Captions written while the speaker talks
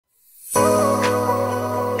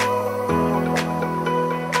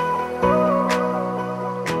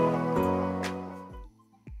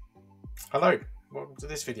Hello, welcome to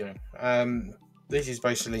this video. This is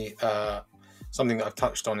basically something that I've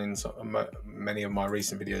touched on in many of my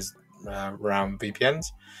recent videos around VPNs.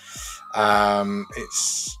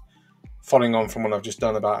 It's following on from what I've just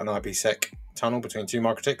done about an IPsec tunnel between two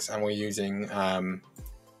MikroTiks, and we're using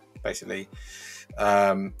basically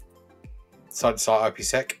site-to-site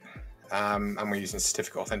IPsec, and we're using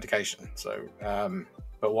certificate authentication. So,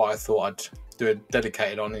 but what I thought I'd do a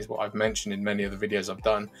dedicated on is what I've mentioned in many of the videos I've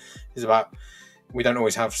done, is about we don't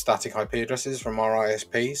always have static IP addresses from our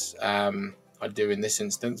ISPs. I do in this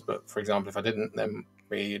instance, but for example, if I didn't, then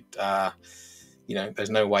we'd,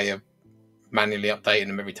 there's no way of manually updating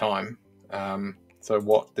them every time. So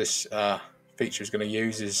what this feature is going to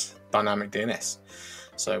use is dynamic DNS.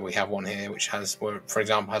 So we have one here which has, for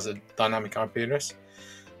example, has a dynamic IP address.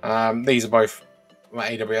 These are both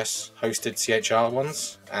AWS hosted CHR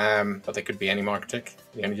ones, but they could be any MikroTik.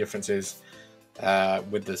 The only difference is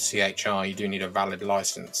with the CHR, you do need a valid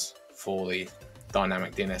license for the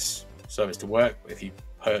dynamic DNS service to work. If you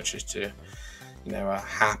purchased a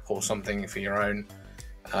HAP or something for your own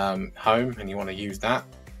home and you want to use that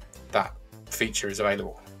feature is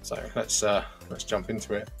available. So let's jump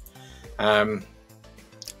into it.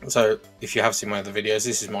 So if you have seen my other videos,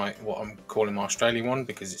 this is what I'm calling my Australian one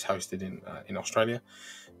because it's hosted in Australia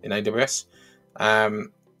in AWS. And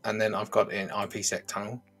then I've got an IPsec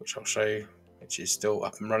tunnel, which I'll show you, which is still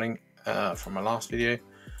up and running from my last video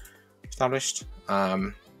established.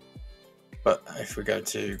 But if we go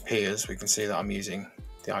to peers, we can see that I'm using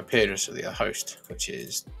the IP address of the host, which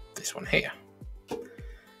is this one here.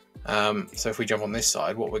 So if we jump on this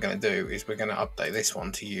side, what we're going to do is we're going to update this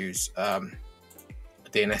one to use a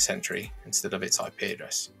DNS entry instead of its IP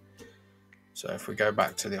address. So if we go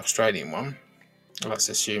back to the Australian one, let's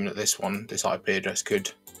assume that this IP address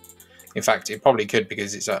could, in fact, it probably could,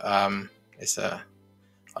 because I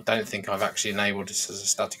don't think I've actually enabled this as a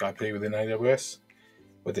static IP within AWS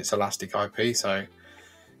with its elastic IP. So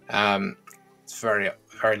it's very,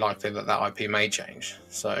 very likely that IP may change.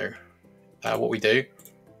 So what we do,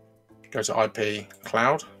 go to IP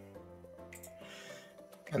cloud,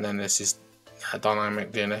 and then this is a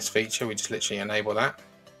dynamic DNS feature. We just literally enable that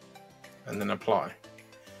and then apply.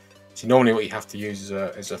 So normally what you have to use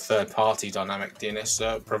is a third-party dynamic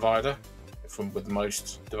DNS provider with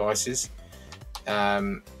most devices,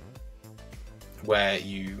 where then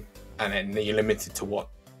you're limited to what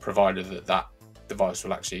provider that device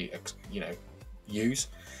will actually use.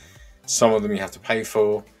 Some of them you have to pay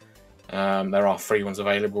for. There are free ones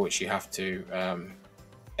available, which you have to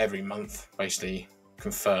every month basically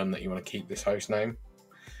confirm that you want to keep this host name.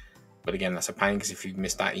 But again, that's a pain, because if you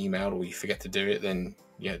miss that email or you forget to do it, then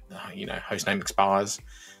host name expires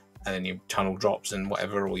and then your tunnel drops and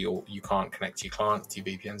whatever, or you can't connect to your client, to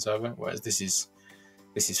your VPN server. Whereas this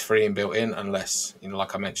is free and built in, unless,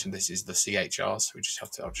 like I mentioned, this is the CHR. So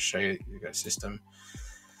I'll just show you. You go system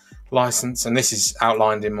license, and this is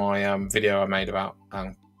outlined in my video I made about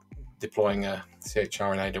deploying a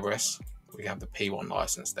CHR in AWS. We have the P1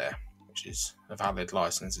 license there, which is a valid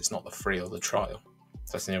license. It's not the free or the trial.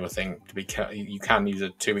 So that's the other thing to be careful. You can use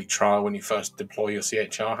a 2-week trial when you first deploy your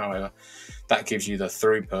CHR. However, that gives you the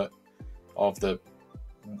throughput of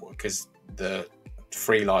because the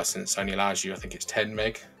free license only allows you, I think it's 10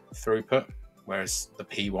 meg throughput, whereas the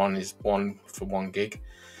P1 is 1 for 1 gig,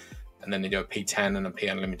 and then they do a P10 and a P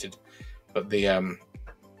unlimited. But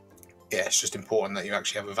it's just important that you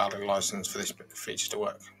actually have a valid license for this feature to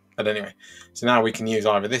work. But anyway, so now we can use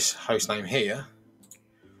either this host name here,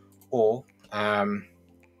 or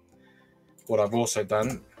what I've also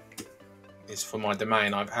done is, for my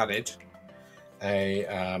domain, I've added a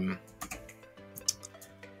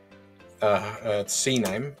C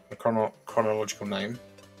name, a chronological name,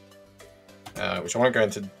 which I won't go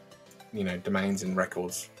into, domains and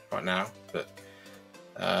records right now, but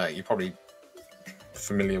you're probably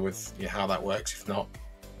familiar with how that works. If not,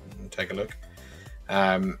 take a look.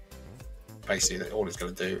 Basically, all it's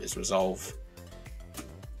going to do is resolve.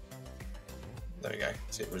 There we go.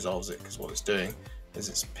 So it resolves it, because what it's doing is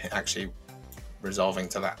it's actually resolving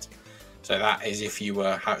to that. So that is if you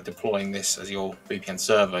were deploying this as your VPN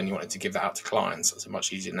server and you wanted to give that out to clients. It's a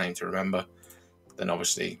much easier name to remember than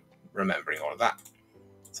obviously remembering all of that.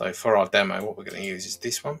 So for our demo, what we're going to use is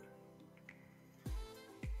this one.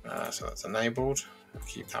 So that's enabled. We'll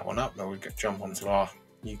keep that one up. Then we'll jump onto our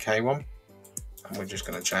UK one, and we're just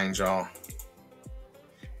going to change our.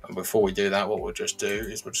 And before we do that, what we'll just do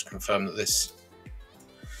is we'll just confirm that this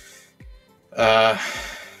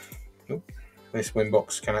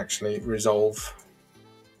Winbox can actually resolve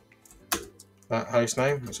that host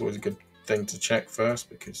name. It's always a good thing to check first,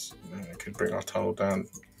 because it could bring our tunnel down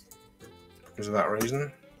because of that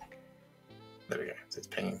reason. There we go, it's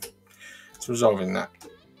pinging. It's resolving that,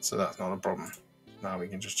 so that's not a problem. Now we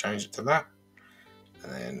can just change it to that,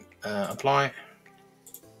 and then apply.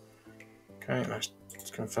 Okay, let's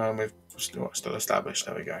confirm we've still established.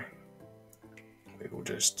 There we go. We will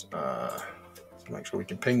just make sure we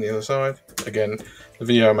can ping the other side. Again, the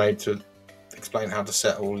video I made to explain how to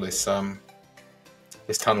set all this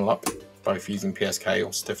this tunnel up, both using PSK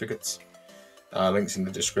or certificates. Links in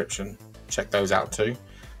the description. Check those out too.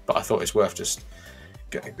 But I thought it's worth just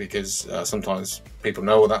getting, because sometimes people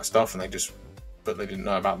know all that stuff and but they didn't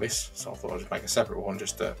know about this. So I thought I'd just make a separate one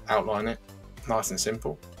just to outline it, nice and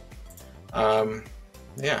simple.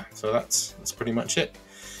 Yeah, so that's pretty much it.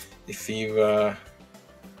 If you have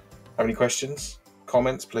any questions,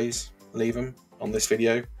 comments, please leave them on this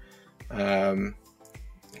video. So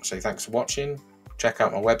thanks for watching. Check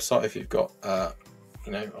out my website if you've got,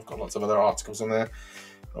 you know, I've got lots of other articles on there,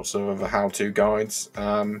 lots of other how-to guides.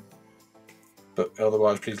 But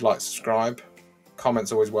otherwise, please like, subscribe. Comments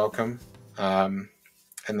always welcome. And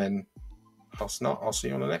then I'll see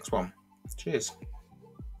you on the next one. Cheers.